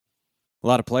A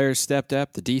lot of players stepped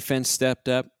up. The defense stepped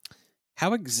up.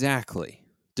 How exactly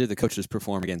did the coaches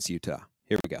perform against Utah?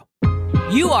 Here we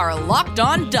go. You are Locked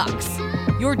On Ducks,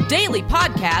 your daily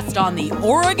podcast on the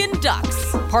Oregon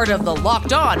Ducks, part of the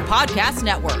Locked On Podcast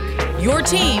Network, your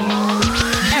team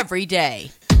every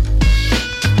day.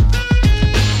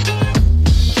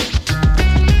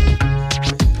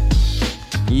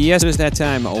 Yes, it is that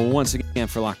time once again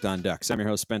for Locked On Ducks. I'm your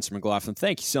host, Spencer McLaughlin.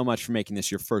 Thank you so much for making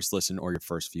this your first listen or your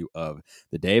first view of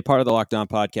the day. Part of the Locked On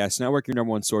Podcast Network, your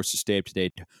number one source to stay up to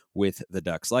date with the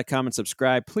Ducks. Like, comment,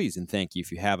 subscribe, please, and thank you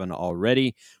if you haven't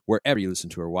already, wherever you listen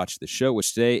to or watch the show,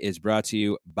 which today is brought to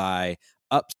you by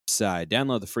Upside.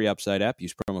 Download the free Upside app,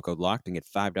 use promo code LOCKED, and get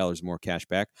 $5 more cash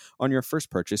back on your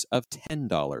first purchase of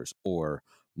 $10 or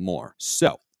more.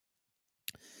 So,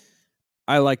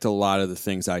 I liked a lot of the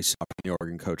things I saw from the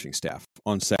Oregon coaching staff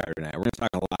on Saturday night. We're going to talk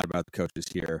a lot about the coaches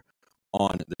here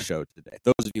on the show today.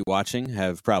 Those of you watching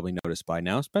have probably noticed by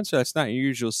now, Spencer, that's not your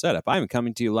usual setup. I'm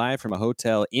coming to you live from a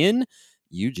hotel in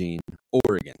Eugene,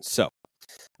 Oregon. So,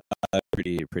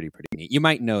 pretty neat. You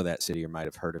might know that city or might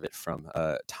have heard of it from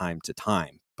time to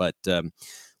time. But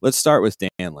let's start with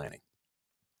Dan Lanning.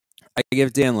 I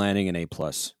give Dan Lanning an A+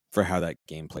 for how that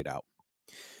game played out.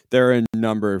 There are a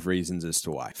number of reasons as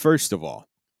to why. First of all,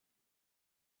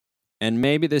 and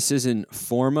maybe this isn't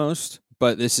foremost,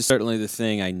 but this is certainly the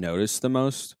thing I noticed the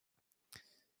most,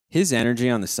 his energy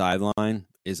on the sideline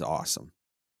is awesome.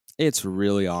 It's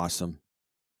really awesome.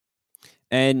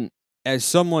 And as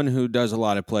someone who does a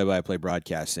lot of play-by-play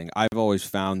broadcasting, I've always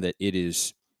found that it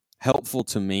is helpful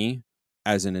to me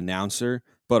as an announcer,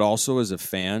 but also as a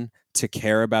fan, to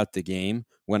care about the game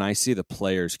when I see the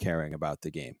players caring about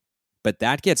the game. But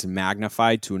that gets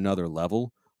magnified to another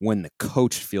level when the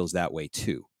coach feels that way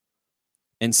too.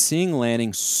 And seeing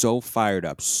Lanning so fired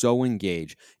up, so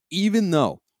engaged, even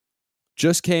though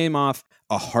just came off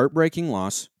a heartbreaking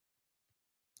loss,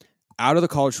 out of the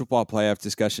college football playoff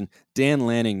discussion, Dan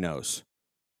Lanning knows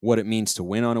what it means to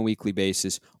win on a weekly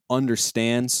basis,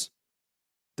 understands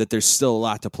that there's still a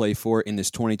lot to play for in this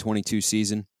 2022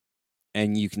 season,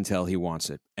 and you can tell he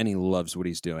wants it, and he loves what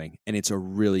he's doing, and it's a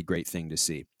really great thing to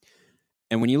see.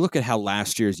 And when you look at how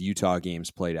last year's Utah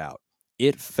games played out,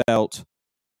 it felt,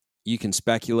 you can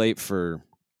speculate for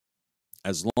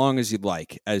as long as you'd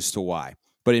like as to why.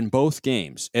 But in both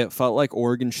games, it felt like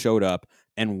Oregon showed up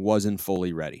and wasn't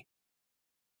fully ready.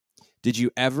 Did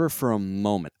you ever for a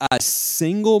moment, a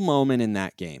single moment in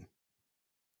that game,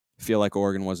 feel like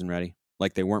Oregon wasn't ready?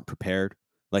 Like they weren't prepared?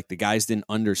 Like the guys didn't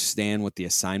understand what the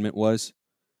assignment was?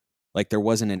 Like there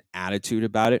wasn't an attitude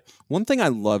about it? One thing I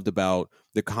loved about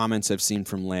the comments I've seen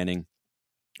from Lanning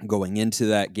going into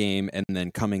that game and then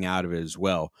coming out of it as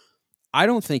well, I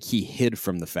don't think he hid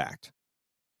from the fact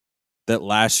that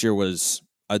last year was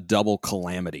a double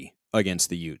calamity against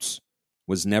the Utes.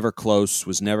 Was never close,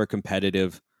 was never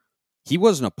competitive. He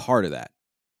wasn't a part of that,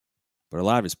 but a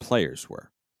lot of his players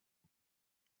were.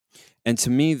 And to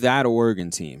me, that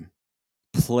Oregon team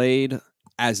played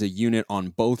as a unit on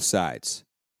both sides,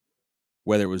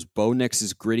 whether it was Bo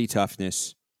Nix's gritty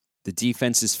toughness, the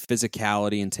defense's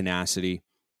physicality and tenacity,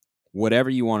 whatever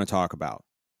you want to talk about.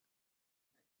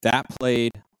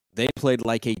 They played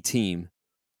like a team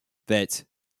that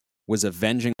was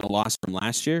avenging a loss from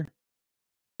last year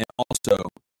and also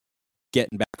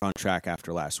getting back on track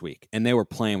after last week. And they were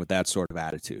playing with that sort of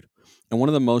attitude. And one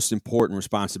of the most important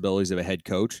responsibilities of a head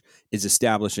coach is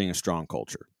establishing a strong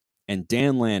culture. And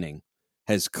Dan Lanning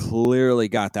has clearly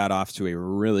got that off to a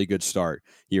really good start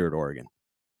here at Oregon.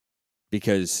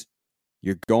 Because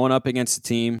you're going up against a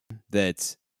team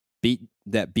that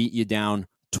beat you down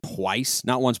twice,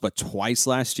 not once, but twice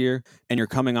last year, and you're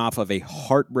coming off of a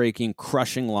heartbreaking,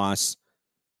 crushing loss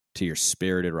to your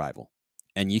spirited rival.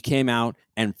 And you came out,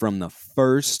 and from the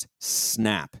first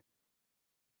snap,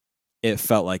 it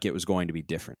felt like it was going to be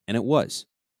different. And it was.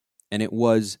 And it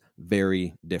was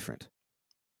very different.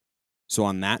 So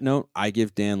on that note, I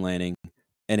give Dan Lanning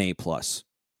an A+.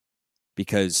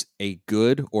 Because a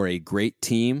good or a great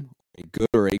team, a good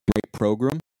or a great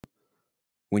program,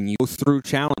 when you go through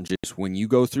challenges, when you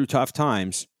go through tough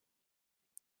times,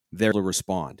 they're to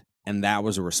respond. And that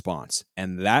was a response.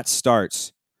 And that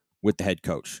starts with the head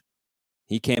coach.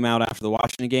 He came out after the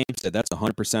Washington game, said that's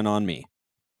 100% on me.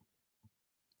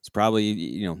 It's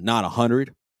probably, not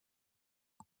 100,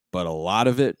 but a lot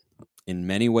of it in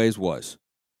many ways was.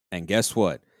 And guess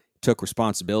what? Took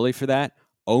responsibility for that,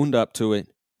 owned up to it,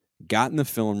 got in the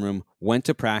film room, went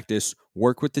to practice,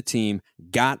 worked with the team,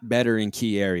 got better in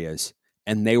key areas,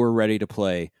 and they were ready to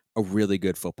play a really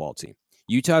good football team.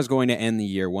 Utah is going to end the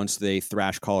year, once they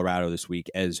thrash Colorado this week,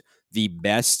 as the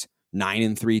best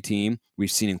 9-3 team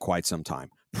we've seen in quite some time.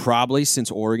 probably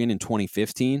since Oregon in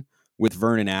 2015 with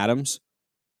Vernon Adams.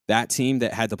 That team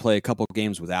that had to play a couple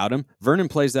games without him, Vernon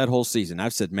plays that whole season.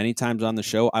 I've said many times on the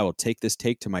show, I will take this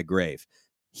take to my grave.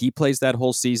 He plays that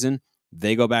whole season.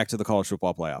 They go back to the college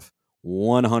football playoff.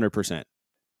 100%.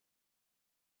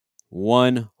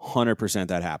 100%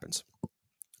 that happens.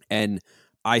 And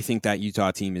I think that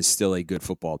Utah team is still a good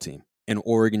football team. And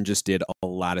Oregon just did a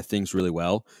lot of things really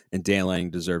well. And Dan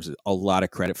Lanning deserves a lot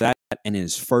of credit for that. And in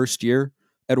his first year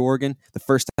at Oregon, the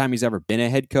first time he's ever been a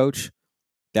head coach,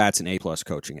 that's an A-plus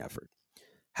coaching effort.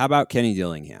 How about Kenny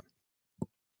Dillingham?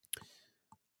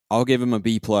 I'll give him a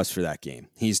B-plus for that game.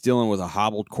 He's dealing with a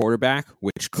hobbled quarterback,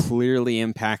 which clearly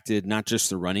impacted not just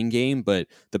the running game, but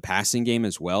the passing game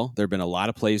as well. There have been a lot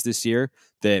of plays this year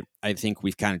that I think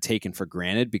we've kind of taken for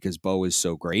granted because Bo is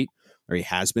so great, or he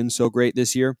has been so great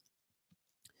this year,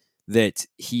 that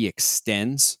he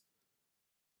extends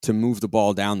to move the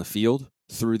ball down the field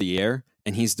through the air.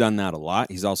 And he's done that a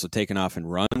lot. He's also taken off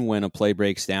and run when a play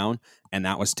breaks down, and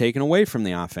that was taken away from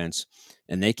the offense.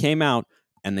 And they came out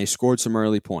and they scored some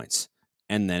early points,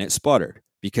 and then it sputtered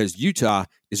because Utah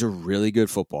is a really good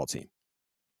football team.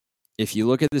 If you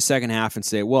look at the second half and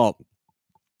say, well,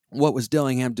 what was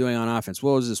Dillingham doing on offense?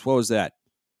 What was this? What was that?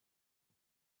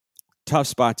 Tough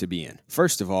spot to be in.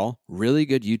 First of all, really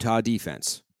good Utah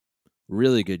defense.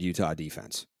 Really good Utah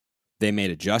defense. They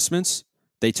made adjustments.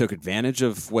 They took advantage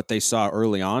of what they saw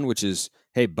early on, which is,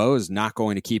 hey, Bo is not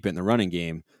going to keep it in the running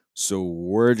game, so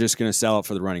we're just going to sell it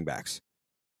for the running backs.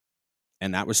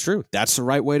 And that was true. That's the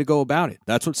right way to go about it.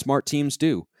 That's what smart teams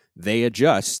do. They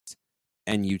adjust,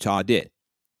 and Utah did.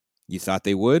 You thought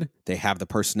they would. They have the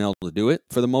personnel to do it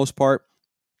for the most part.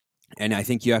 And I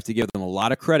think you have to give them a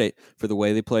lot of credit for the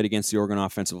way they played against the Oregon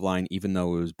offensive line, even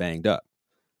though it was banged up.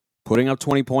 Putting up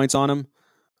 20 points on them,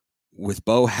 with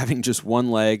Bo having just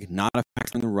one leg, not a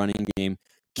factor in the running game,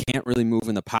 can't really move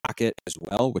in the pocket as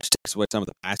well, which takes away some of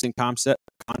the passing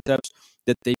concepts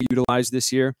that they utilized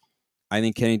this year. I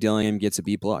think Kenny Dillingham gets a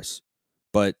B+.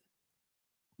 But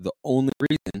the only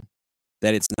reason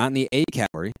that it's not in the A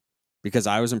category, because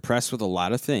I was impressed with a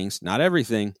lot of things, not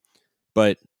everything,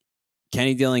 but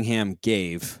Kenny Dillingham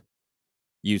gave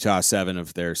Utah 7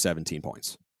 of their 17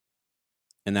 points.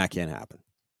 And that can't happen.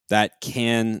 That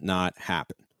cannot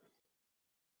happen.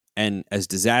 And as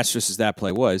disastrous as that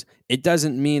play was, it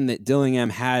doesn't mean that Dillingham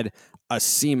had a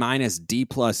C- D+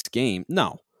 game.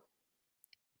 No.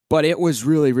 But it was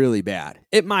really, really bad.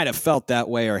 It might have felt that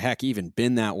way, or heck, even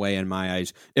been that way in my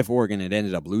eyes if Oregon had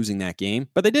ended up losing that game.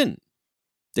 But they didn't.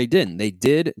 They didn't. They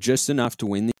did just enough to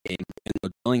win the game.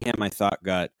 And Dillingham, I thought,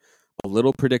 got a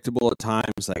little predictable at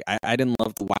times. Like I didn't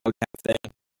love the wildcat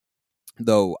thing,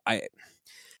 though.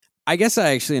 I guess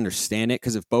I actually understand it,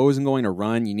 because if Bo isn't going to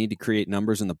run, you need to create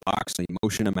numbers in the box. So you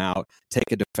motion him out,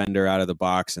 take a defender out of the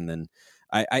box, and then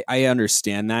I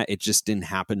understand that. It just didn't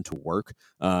happen to work,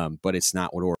 but it's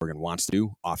not what Oregon wants to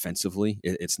do offensively.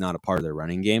 It's not a part of their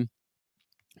running game.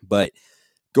 But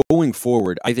going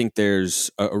forward, I think there's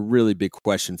a really big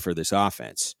question for this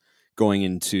offense going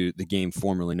into the game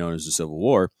formerly known as the Civil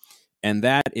War, and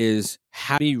that is,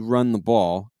 how do you run the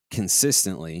ball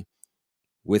consistently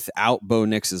without Bo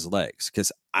Nix's legs?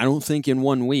 Because I don't think in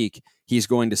 1 week he's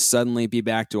going to suddenly be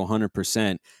back to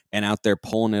 100% and out there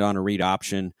pulling it on a read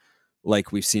option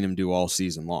like we've seen him do all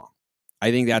season long.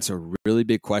 I think that's a really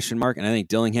big question mark, and I think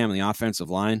Dillingham and the offensive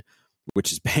line,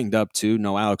 which is banged up too,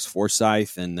 no Alex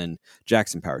Forsyth, and then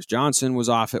Jackson Powers-Johnson was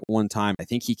off at one time. I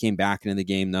think he came back into the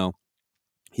game, though.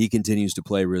 He continues to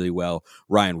play really well.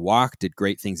 Ryan Walk did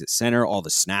great things at center. All the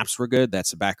snaps were good.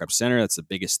 That's a backup center. That's the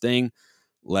biggest thing.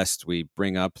 Lest we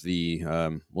bring up the,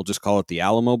 we'll just call it the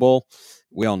Alamo Bowl.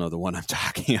 We all know the one I'm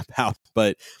talking about,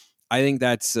 but I think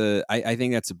that's I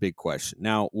think that's a big question.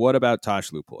 Now, what about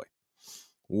Tosh Lupoi?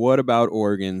 What about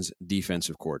Oregon's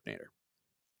defensive coordinator?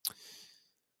 A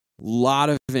lot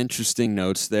of interesting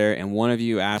notes there, and one of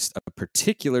you asked a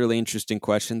particularly interesting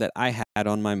question that I had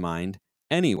on my mind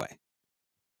anyway.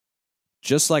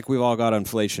 Just like we've all got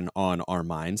inflation on our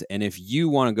minds, and if you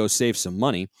want to go save some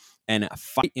money and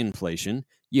fight inflation,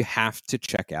 you have to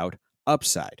check out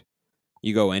Upside.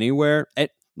 You go anywhere.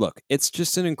 Look, it's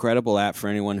just an incredible app for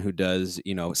anyone who does,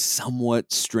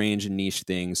 somewhat strange and niche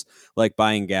things like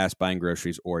buying gas, buying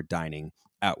groceries, or dining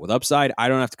out. With Upside, I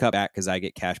don't have to cut back because I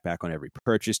get cash back on every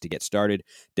purchase. To get started,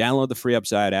 download the free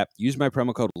Upside app, use my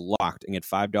promo code LOCKED, and get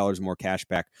 $5 more cash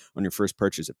back on your first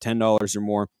purchase of $10 or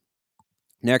more.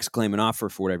 Next, claim an offer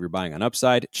for whatever you're buying on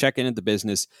Upside, check in at the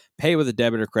business, pay with a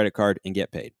debit or credit card, and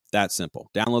get paid. That's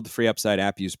simple. Download the free Upside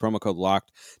app, use promo code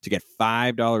LOCKED to get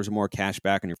 $5 or more cash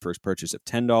back on your first purchase of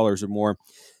 $10 or more.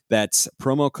 That's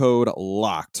promo code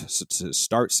LOCKED to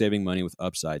start saving money with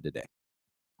Upside today.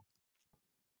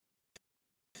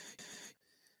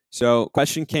 So,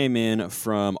 question came in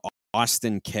from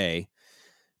Austin K.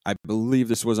 I believe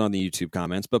this was on the YouTube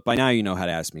comments, but by now you know how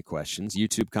to ask me questions.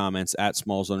 YouTube comments at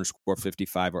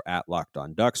Smalls_55 or at Locked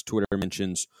On Ducks. Twitter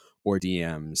mentions or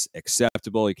DMs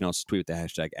acceptable. You can also tweet with the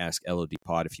hashtag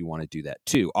AskLODPod if you want to do that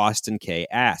too. Austin K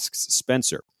asks,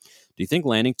 Spencer, do you think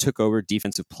Lanning took over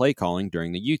defensive play calling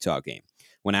during the Utah game?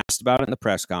 When asked about it in the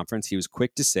press conference, he was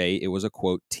quick to say it was a,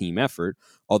 quote, team effort,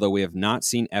 although we have not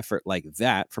seen effort like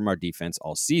that from our defense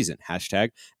all season.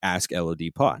 Hashtag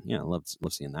AskLODPod. Yeah, I love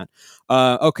seeing that.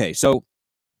 Okay, so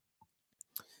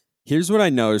here's what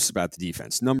I noticed about the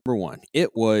defense. Number one,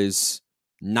 it was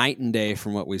night and day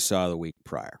from what we saw the week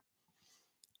prior.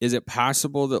 Is it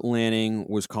possible that Lanning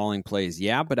was calling plays?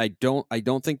 Yeah, but I don't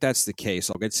think that's the case.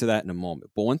 I'll get to that in a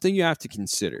moment. But one thing you have to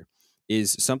consider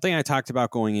is something I talked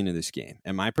about going into this game.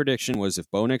 And my prediction was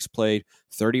if Bo Nix played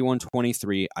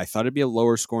 31-23, I thought it'd be a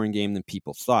lower scoring game than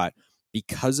people thought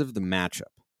because of the matchup.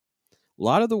 A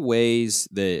lot of the ways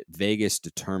that Vegas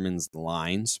determines the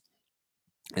lines,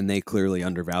 and they clearly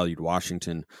undervalued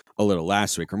Washington a little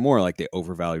last week, or more like they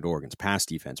overvalued Oregon's pass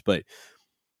defense. But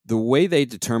the way they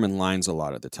determine lines a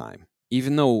lot of the time,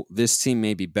 even though this team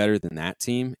may be better than that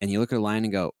team, and you look at a line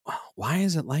and go, why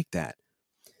is it like that?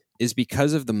 Is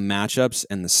because of the matchups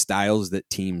and the styles that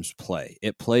teams play.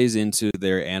 It plays into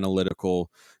their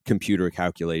analytical computer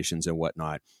calculations and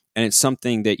whatnot. And it's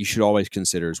something that you should always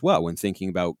consider as well when thinking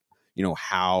about,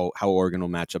 how Oregon will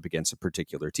match up against a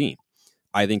particular team.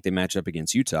 I think they match up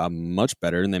against Utah much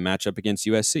better than they match up against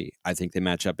USC. I think they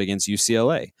match up against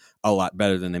UCLA a lot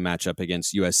better than they match up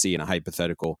against USC in a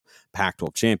hypothetical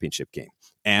Pac-12 championship game.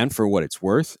 And for what it's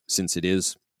worth, since it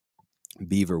is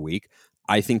Beaver Week,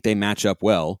 I think they match up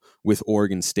well with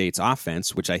Oregon State's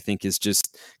offense, which I think is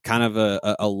just kind of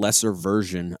a lesser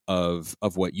version of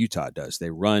what Utah does. They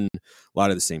run a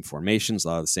lot of the same formations, a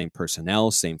lot of the same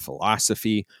personnel, same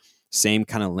philosophy, same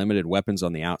kind of limited weapons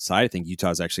on the outside. I think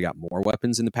Utah's actually got more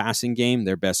weapons in the passing game.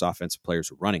 Their best offensive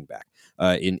players are running back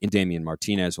in Damian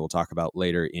Martinez, we'll talk about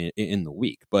later in the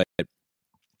week. But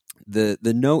the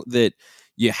note that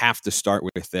you have to start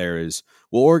with there is,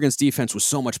 well, Oregon's defense was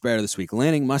so much better this week.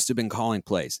 Lanning must have been calling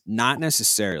plays. Not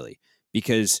necessarily,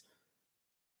 because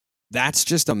that's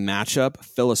just a matchup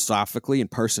philosophically and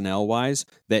personnel-wise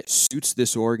that suits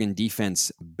this Oregon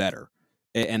defense better.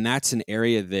 And that's an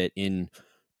area that in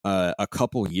a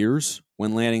couple years,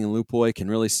 when Lanning and Lupoy can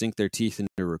really sink their teeth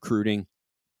into recruiting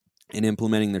and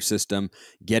implementing their system,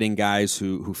 getting guys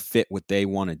who fit what they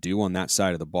want to do on that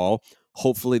side of the ball,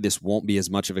 hopefully this won't be as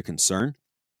much of a concern.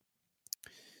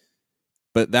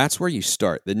 But that's where you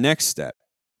start. The next step,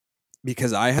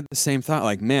 because I had the same thought,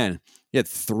 like, man, you had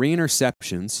 3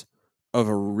 interceptions of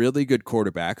a really good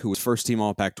quarterback who was first-team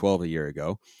All-Pac-12 a year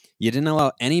ago. You didn't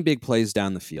allow any big plays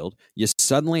down the field. You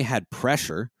suddenly had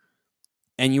pressure,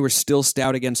 and you were still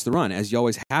stout against the run, as you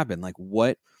always have been. Like,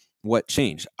 what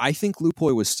changed? I think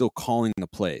Lupoy was still calling the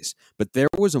plays, but there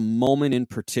was a moment in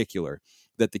particular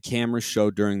that the cameras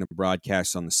showed during the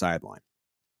broadcast on the sideline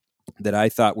that I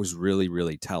thought was really,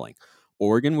 really telling.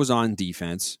 Oregon was on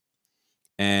defense,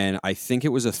 and I think it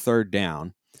was a third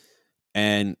down,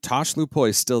 and Tosh Lupoy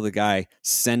is still the guy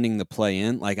sending the play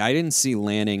in. Like, I didn't see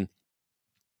Lanning,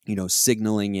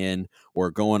 signaling in or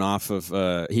going off of,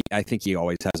 I think he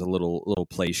always has a little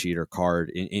play sheet or card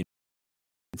in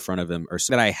front of him or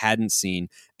so that I hadn't seen.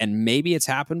 And maybe it's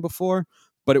happened before,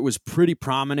 but it was pretty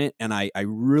prominent, and I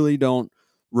really don't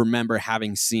remember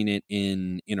having seen it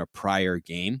in a prior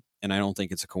game. And I don't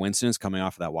think it's a coincidence coming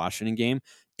off of that Washington game.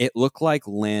 It looked like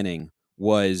Lanning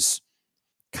was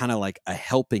kind of like a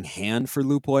helping hand for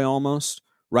Lupoy almost,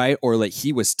 right? Or like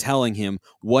he was telling him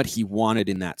what he wanted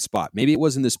in that spot. Maybe it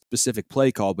wasn't the specific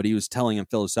play call, but he was telling him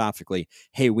philosophically,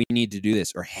 hey, we need to do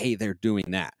this, or hey, they're doing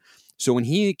that. So when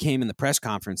he came in the press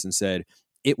conference and said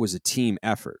it was a team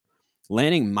effort,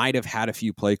 Lanning might have had a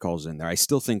few play calls in there. I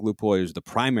still think Lupoy is the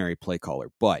primary play caller,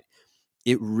 but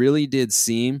it really did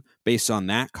seem, based on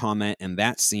that comment and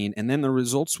that scene, and then the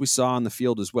results we saw on the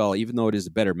field as well, even though it is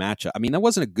a better matchup. I mean, that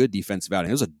wasn't a good defensive outing.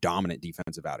 It was a dominant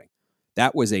defensive outing.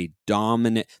 That was a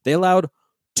dominant. They allowed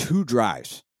 2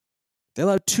 drives.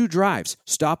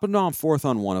 Stopping on 4th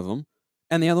on one of them,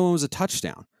 and the other one was a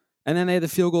touchdown. And then they had the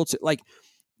field goal.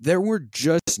 There were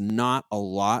just not a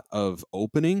lot of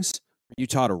openings for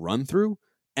Utah to run through,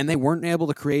 and they weren't able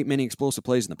to create many explosive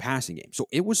plays in the passing game. So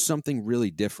it was something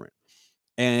really different.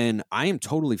 And I am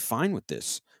totally fine with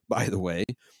this, by the way,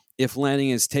 if Lanning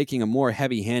is taking a more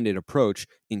heavy-handed approach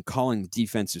in calling the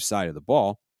defensive side of the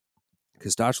ball,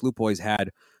 because Tosh Lupoy's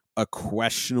had a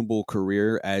questionable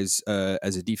career as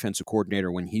a defensive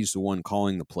coordinator when he's the one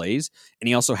calling the plays, and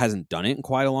he also hasn't done it in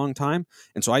quite a long time.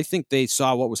 And so I think they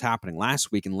saw what was happening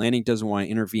last week, and Lanning doesn't want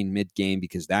to intervene mid-game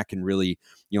because that can really,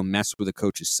 mess with a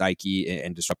coach's psyche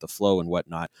and disrupt the flow and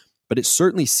whatnot. But it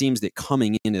certainly seems that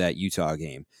coming into that Utah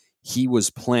game, he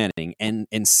was planning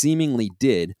and seemingly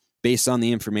did, based on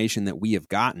the information that we have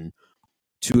gotten,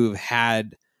 to have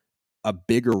had a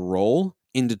bigger role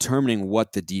in determining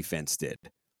what the defense did.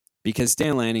 Because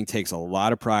Dan Lanning takes a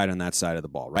lot of pride on that side of the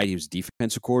ball, right? He was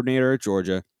defensive coordinator at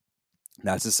Georgia.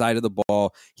 That's the side of the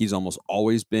ball he's almost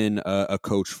always been a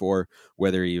coach for,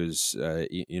 whether he was,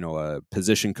 a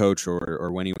position coach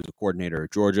or when he was a coordinator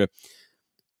at Georgia.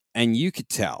 And you could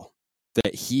tell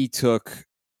that he took,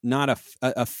 not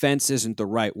offense isn't the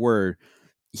right word,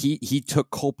 he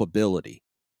took culpability,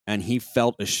 and he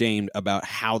felt ashamed about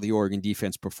how the Oregon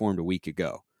defense performed a week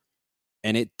ago.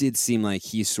 And it did seem like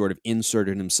he sort of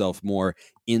inserted himself more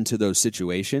into those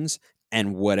situations.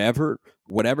 And whatever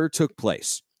took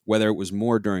place, whether it was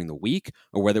more during the week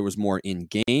or whether it was more in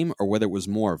game or whether it was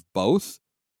more of both,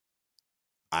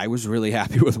 I was really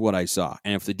happy with what I saw.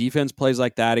 And if the defense plays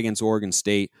like that against Oregon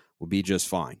State, we'll be just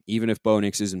fine. Even if Bo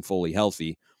Nix isn't fully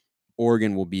healthy,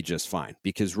 Oregon will be just fine,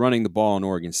 because running the ball in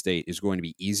Oregon State is going to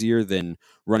be easier than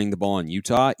running the ball in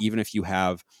Utah, even if you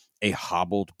have a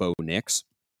hobbled Bo Nix.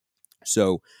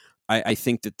 So I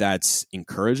think that that's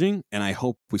encouraging, and I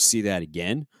hope we see that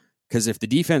again, because if the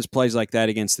defense plays like that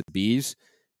against the Bees,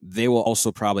 they will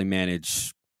also probably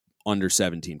manage under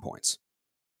 17 points,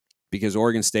 because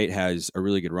Oregon State has a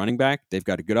really good running back. They've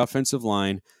got a good offensive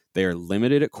line. They are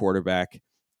limited at quarterback,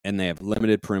 and they have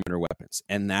limited perimeter weapons.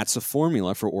 And that's a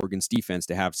formula for Oregon's defense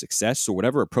to have success. So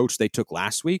whatever approach they took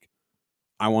last week,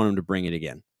 I want them to bring it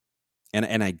again.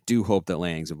 And I do hope that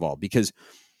Lanning's involved, because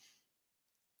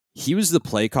he was the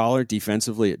play caller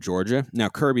defensively at Georgia. Now,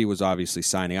 Kirby was obviously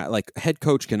signing out. Like, head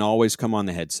coach can always come on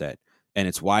the headset, and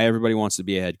it's why everybody wants to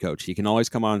be a head coach. He can always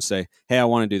come on and say, hey, I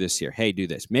want to do this here. Hey, do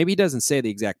this. Maybe he doesn't say the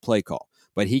exact play call,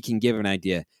 but he can give an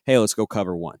idea. Hey, let's go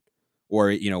cover one.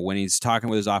 Or, when he's talking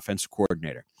with his offensive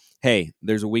coordinator, hey,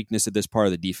 there's a weakness at this part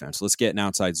of the defense. Let's get an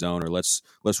outside zone, or let's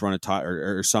run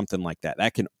or something like that.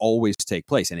 That can always take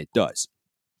place, and it does,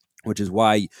 which is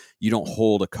why you don't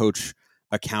hold a coach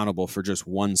accountable for just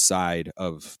one side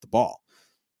of the ball.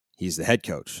 He's the head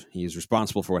coach. He's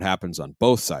responsible for what happens on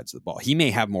both sides of the ball. He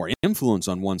may have more influence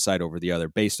on one side over the other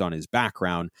based on his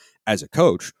background as a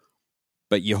coach,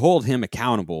 but you hold him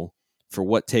accountable for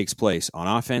what takes place on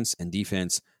offense and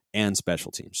defense and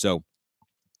special teams. So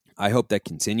I hope that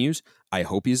continues. I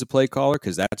hope he's a play caller,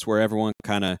 because that's where everyone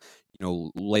kind of,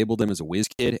 labeled him as a whiz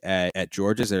kid at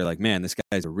Georgia. They're like, man, this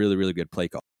guy's a really, really good play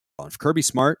caller. If Kirby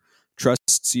Smart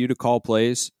trusts you to call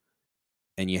plays,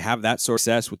 and you have that sort of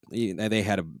success with, they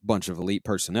had a bunch of elite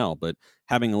personnel, but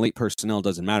having elite personnel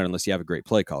doesn't matter unless you have a great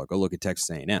play caller. Go look at Texas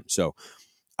A&M. So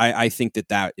I think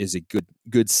that is a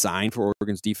good sign for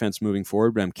Oregon's defense moving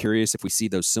forward. But I'm curious if we see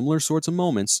those similar sorts of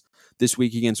moments this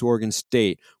week against Oregon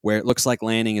State, where it looks like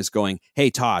Lanning is going, hey,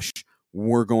 Tosh,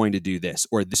 we're going to do this,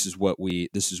 or this is what we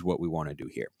want to do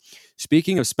here.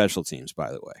 Speaking of special teams,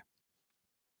 by the way,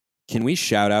 can we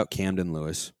shout out Camden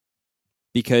Lewis?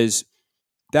 Because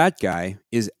that guy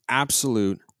is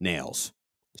absolute nails.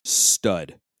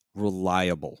 Stud,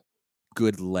 reliable,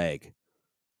 good leg,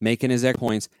 making his extra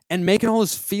points and making all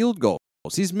his field goals.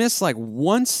 He's missed like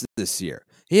once this year.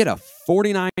 He had a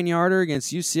 49-yarder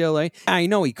against UCLA. I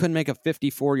know he couldn't make a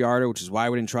 54-yarder, which is why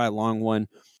we didn't try a long one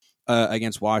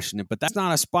against Washington. But that's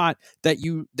not a spot that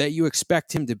you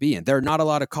expect him to be in. There are not a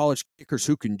lot of college kickers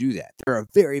who can do that. They're a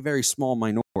very, very small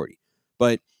minority.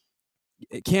 But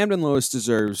Camden Lewis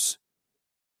deserves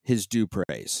his due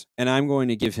praise, and I'm going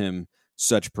to give him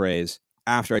such praise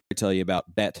after I tell you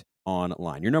about Bet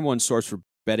Online, your number one source for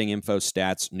betting info,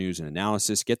 stats, news, and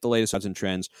analysis. Get the latest odds and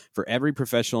trends for every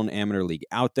professional and amateur league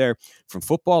out there. From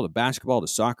football to basketball to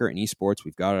soccer and esports,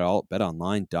 we've got it all at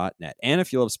betonline.net. And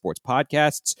if you love sports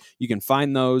podcasts, you can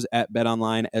find those at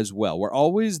BetOnline as well. We're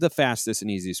always the fastest and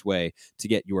easiest way to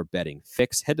get your betting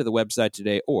fix. Head to the website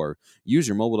today or use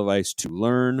your mobile device to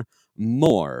learn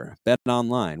more.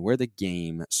 BetOnline, where the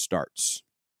game starts.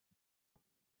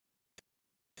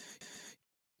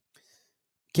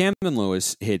 Camden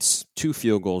Lewis hits 2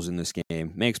 field goals in this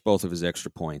game, makes both of his extra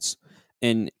points.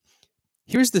 And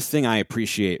here's the thing I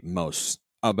appreciate most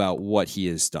about what he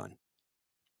has done.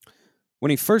 When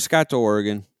he first got to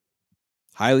Oregon,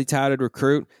 highly touted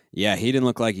recruit, he didn't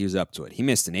look like he was up to it. He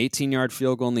missed an 18-yard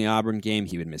field goal in the Auburn game.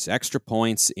 He would miss extra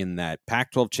points in that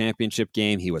Pac-12 championship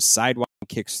game. He was sidewalk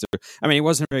kicks. He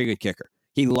wasn't a very good kicker.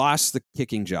 He lost the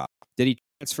kicking job. Did he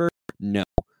transfer? No.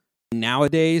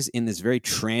 nowadays, in this very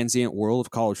transient world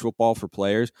of college football for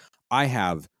players, I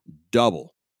have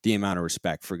double the amount of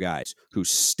respect for guys who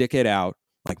stick it out,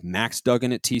 like Max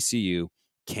Duggan at TCU,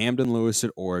 Camden Lewis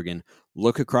at Oregon.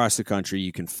 Look across the country.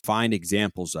 You can find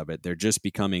examples of it. They're just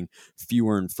becoming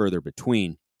fewer and further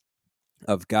between,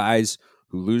 of guys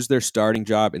who lose their starting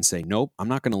job and say, nope, I'm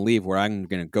not going to leave where I'm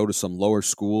going to go to some lower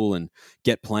school and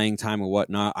get playing time or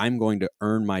whatnot. I'm going to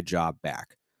earn my job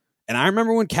back. And I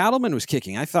remember when Cattleman was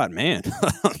kicking, I thought, man,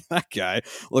 that guy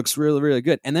looks really, really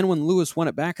good. And then when Lewis won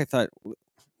it back, I thought,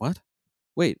 what?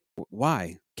 Wait,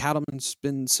 why? Cattleman's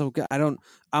been so good. I don't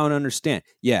understand.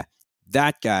 Yeah,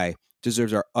 that guy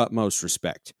deserves our utmost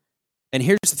respect. And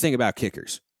here's the thing about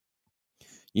kickers.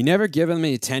 You never give them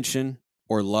the attention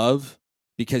or love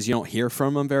because you don't hear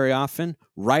from them very often,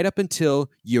 right up until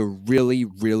you really,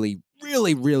 really,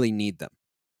 really, really need them.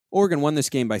 Oregon won this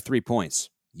game by 3 points.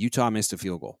 Utah missed a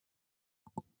field goal.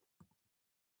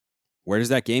 Where does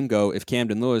that game go if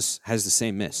Camden Lewis has the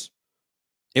same miss?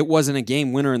 It wasn't a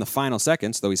game winner in the final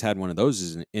seconds, though he's had one of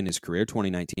those in his career,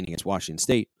 2019 against Washington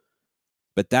State.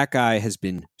 But that guy has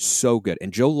been so good.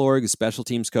 And Joe Lorig, the special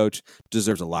teams coach,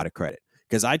 deserves a lot of credit.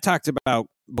 Because I talked about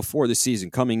before the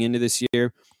season, coming into this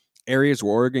year, areas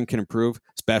where Oregon can improve,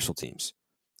 special teams.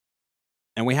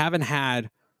 And we haven't had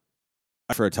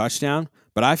for a touchdown,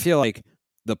 but I feel like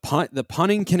the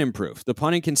punting can improve. The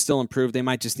punting can still improve. They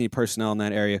might just need personnel in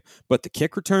that area. But the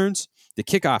kick returns, the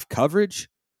kickoff coverage,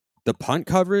 the punt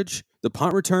coverage, the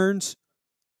punt returns,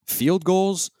 field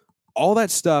goals, all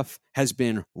that stuff has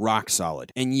been rock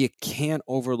solid. And you can't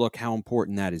overlook how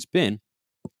important that has been.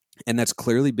 And that's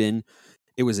clearly been,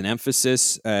 it was an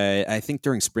emphasis. I think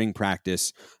during spring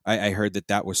practice, I heard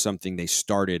that was something they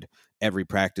started every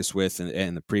practice with,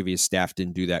 and the previous staff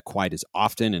didn't do that quite as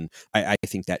often. And I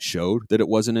think that showed that it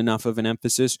wasn't enough of an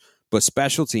emphasis. But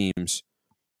special teams,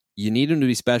 you need them to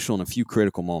be special in a few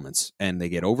critical moments, and they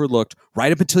get overlooked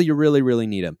right up until you really, really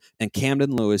need them. And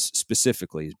Camden Lewis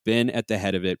specifically has been at the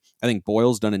head of it. I think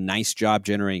Boyle's done a nice job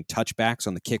generating touchbacks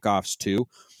on the kickoffs too.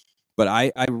 But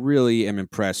I really am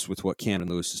impressed with what Camden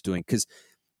Lewis is doing, because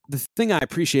the thing I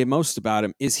appreciate most about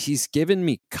him is he's given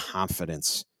me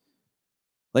confidence.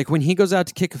 Like when he goes out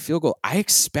to kick a field goal, I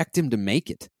expect him to make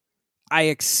it. I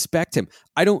expect him.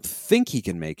 I don't think he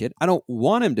can make it. I don't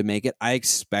want him to make it. I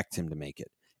expect him to make it.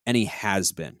 And he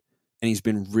has been. And he's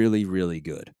been really, really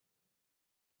good.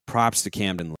 Props to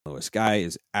Camden Lewis. Guy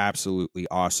is absolutely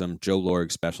awesome. Joe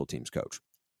Lorig, special teams coach.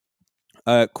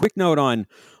 Quick note on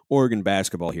Oregon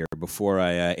basketball here before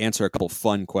I answer a couple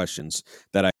fun questions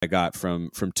that I got from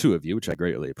two of you, which I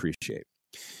greatly appreciate.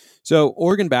 So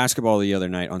Oregon basketball the other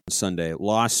night on Sunday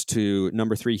lost to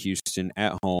number 3 Houston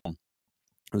at home.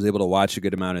 I was able to watch a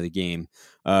good amount of the game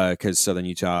because Southern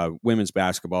Utah women's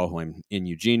basketball, who I'm in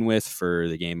Eugene with for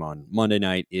the game on Monday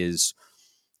night, is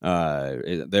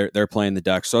they're playing the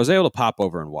Ducks. So I was able to pop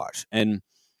over and watch. And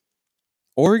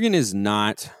Oregon is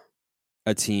not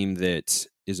a team that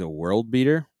is a world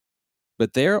beater,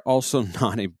 but they're also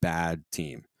not a bad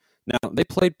team. Now, they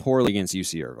played poorly against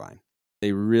UC Irvine.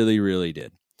 They really, really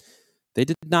did. They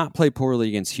did not play poorly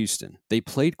against Houston. They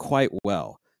played quite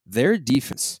well. Their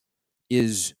defense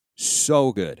is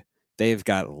so good. They've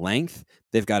got length.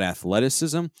 They've got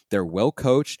athleticism. They're well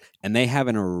coached, and they have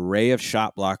an array of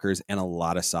shot blockers and a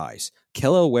lot of size.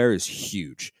 Kello Ware is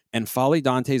huge, and Folly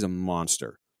Dante is a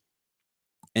monster.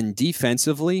 And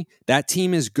defensively, that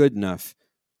team is good enough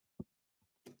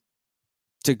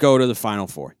to go to the Final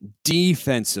Four.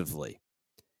 Defensively,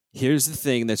 here's the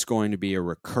thing that's going to be a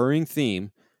recurring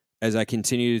theme as I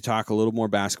continue to talk a little more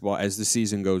basketball as the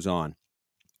season goes on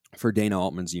for Dana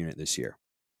Altman's unit this year.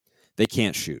 They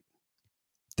can't shoot.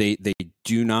 They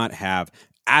do not have,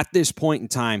 at this point in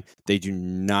time, they do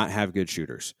not have good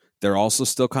shooters. They're also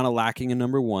still kind of lacking a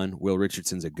number 1. Will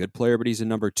Richardson's a good player, but he's a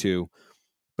number 2.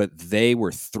 But they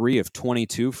were 3 of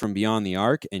 22 from beyond the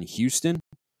arc, and Houston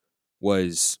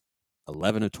was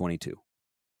 11 of 22.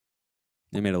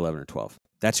 They made 11 or 12.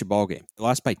 That's your ball game. They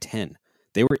lost by 10.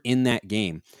 They were in that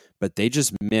game, but they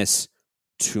just miss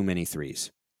too many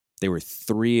threes. They were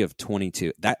 3 of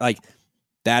 22.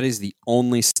 That is the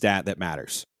only stat that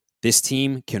matters. This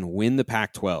team can win the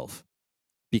Pac-12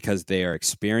 because they are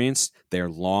experienced, they are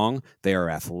long, they are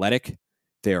athletic,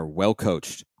 they are well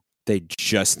coached. They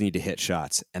just need to hit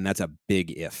shots, and that's a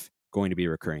big if. Going to be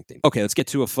a recurring theme. Okay, let's get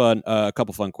to a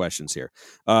couple fun questions here.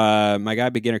 My guy,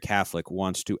 Beginner Catholic,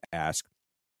 wants to ask,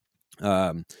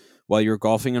 while you were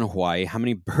golfing in Hawaii, how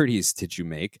many birdies did you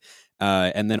make?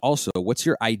 And then also, what's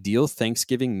your ideal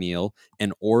Thanksgiving meal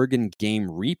and Oregon game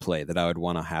replay that I would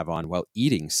want to have on while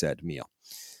eating said meal?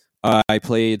 I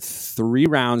played 3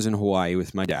 rounds in Hawaii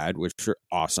with my dad, which were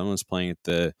awesome. I was playing at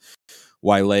the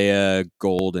Wailea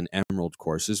Gold and Emerald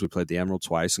courses. We played the Emerald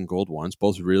twice and Gold once,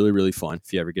 both really, really fun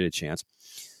if you ever get a chance.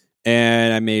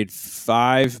 And I made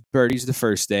 5 birdies the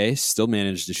first day, still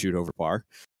managed to shoot over par.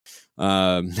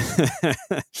 That's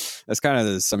kind of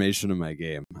the summation of my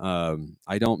game.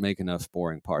 I don't make enough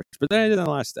boring pars, but then I did on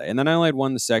the last day. And then I only had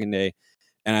 1 the second day.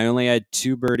 And I only had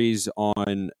 2 birdies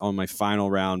on my final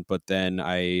round, but then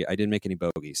I didn't make any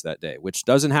bogeys that day, which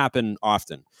doesn't happen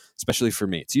often, especially for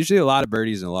me. It's usually a lot of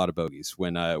birdies and a lot of bogeys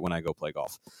when I go play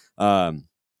golf.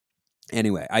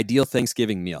 Anyway, ideal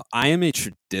Thanksgiving meal. I am a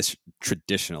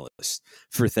traditionalist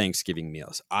for Thanksgiving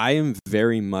meals. I am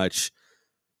very much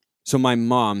so. My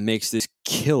mom makes this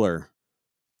killer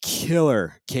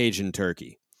Cajun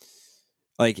turkey.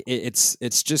 Like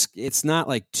it's not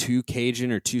like too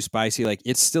Cajun or too spicy. Like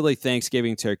it's still a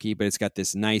Thanksgiving turkey, but it's got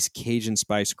this nice Cajun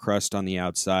spice crust on the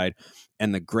outside,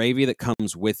 and the gravy that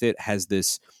comes with it has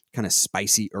this kind of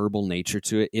spicy herbal nature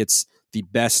to it. It's the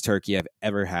best turkey I've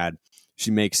ever had.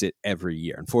 She makes it every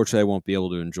year. Unfortunately, I won't be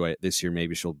able to enjoy it this year.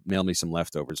 Maybe she'll mail me some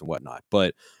leftovers and whatnot.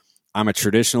 But I'm a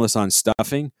traditionalist on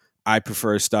stuffing. I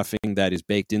prefer stuffing that is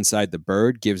baked inside the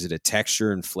bird, gives it a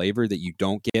texture and flavor that you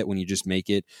don't get when you just make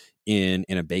it in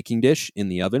a baking dish in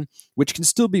the oven, which can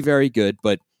still be very good.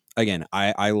 But again,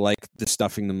 I like the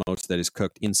stuffing the most that is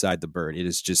cooked inside the bird. It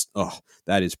is just,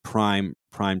 that is prime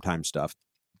time stuff.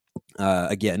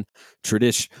 Again,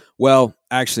 tradition. Well,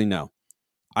 actually, no.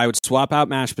 I would swap out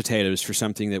mashed potatoes for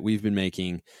something that we've been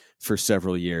making for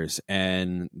several years.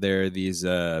 And they're these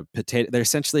they're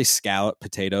essentially scallop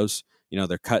potatoes. You know,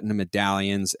 they're cut into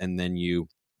medallions, and then you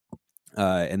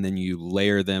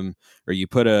layer them, or you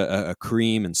put a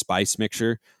cream and spice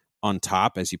mixture on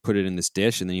top as you put it in this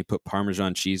dish, and then you put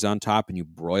Parmesan cheese on top, and you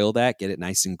broil that, get it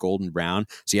nice and golden brown.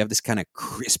 So you have this kind of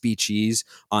crispy cheese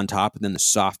on top, and then the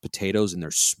soft potatoes, and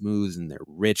they're smooth and they're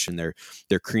rich and they're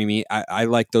creamy. I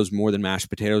like those more than mashed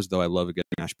potatoes, though I love a good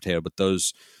mashed potato. But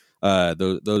those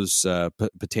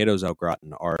potatoes au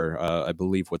gratin are, I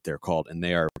believe, what they're called, and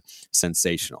they are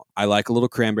sensational. I like a little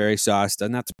cranberry sauce.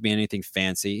 Doesn't have to be anything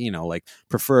fancy, you know, like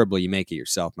preferably you make it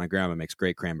yourself. My grandma makes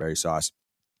great cranberry sauce.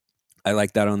 I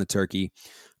like that on the turkey.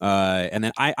 And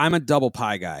then I'm a double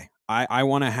pie guy. I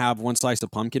want to have 1 slice of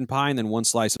pumpkin pie and then 1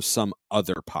 slice of some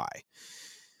other pie.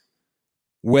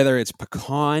 Whether it's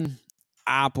pecan,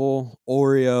 apple,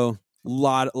 Oreo,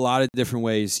 lot of different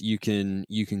ways you can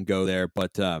go there.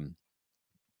 But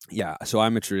yeah, so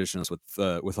I'm a traditionalist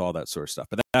with all that sort of stuff.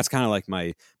 But that's kind of like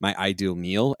my ideal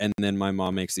meal. And then my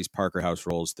mom makes these Parker House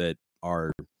rolls that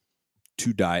are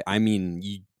to die. I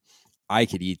mean, I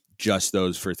could eat just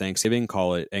those for Thanksgiving,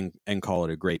 call it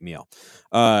a great meal.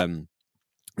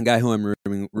 The guy who I'm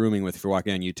rooming with, if you're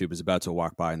walking on YouTube, is about to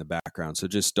walk by in the background, so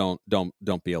just don't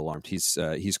be alarmed.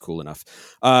 He's cool enough.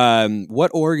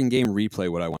 What Oregon game replay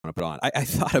would I want to put on? I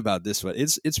thought about this one.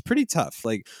 It's pretty tough.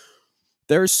 Like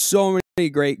there's so many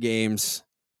great games.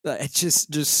 It's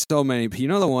just so many. You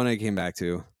know the one I came back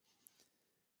to?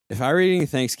 If I were eating a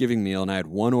Thanksgiving meal and I had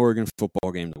one Oregon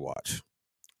football game to watch,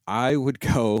 I would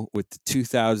go with the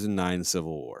 2009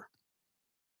 Civil War.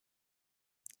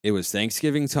 It was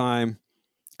Thanksgiving time,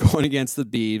 going against the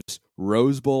Beavs,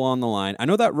 Rose Bowl on the line. I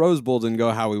know that Rose Bowl didn't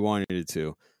go how we wanted it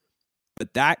to,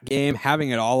 but that game, having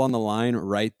it all on the line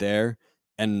right there,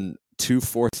 and 2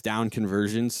 fourth down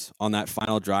conversions on that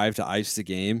final drive to ice the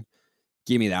game,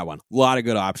 give me that one. A lot of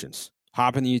good options.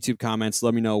 Hop in the YouTube comments.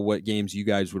 Let me know what games you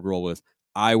guys would roll with.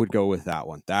 I would go with that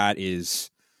one. That is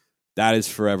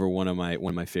forever one of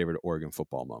my favorite Oregon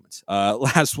football moments.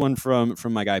 Last one from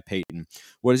my guy Peyton.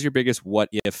 What is your biggest what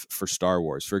if for Star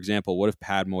Wars? For example, what if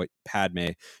Padme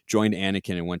joined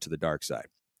Anakin and went to the dark side?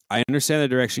 I understand the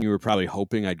direction you were probably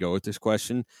hoping I'd go with this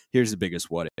question. Here's the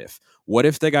biggest what if. What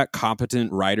if they got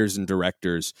competent writers and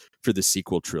directors for the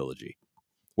sequel trilogy?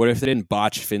 What if they didn't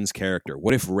botch Finn's character?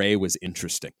 What if Rey was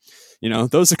interesting? You know,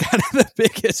 those are kind of the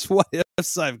biggest what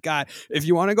ifs I've got. If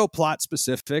you want to go plot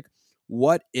specific,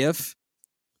 what if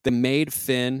they made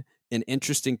Finn an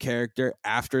interesting character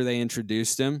after they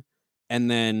introduced him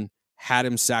and then had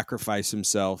him sacrifice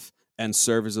himself and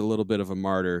serve as a little bit of a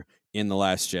martyr in The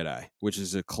Last Jedi, which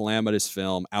is a calamitous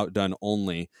film outdone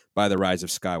only by The Rise of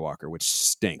Skywalker, which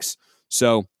stinks.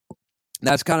 So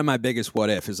that's kind of my biggest what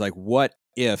if, is like, what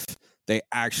if they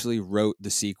actually wrote the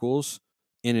sequels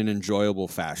in an enjoyable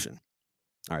fashion?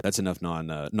 All right, that's enough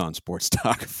non-sports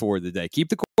talk for the day. Keep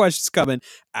the questions coming.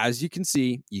 As you can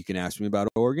see, you can ask me about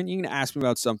Oregon. You can ask me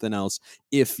about something else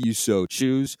if you so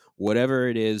choose. Whatever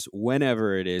it is,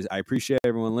 whenever it is. I appreciate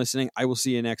everyone listening. I will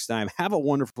see you next time. Have a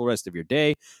wonderful rest of your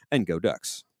day, and go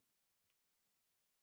Ducks.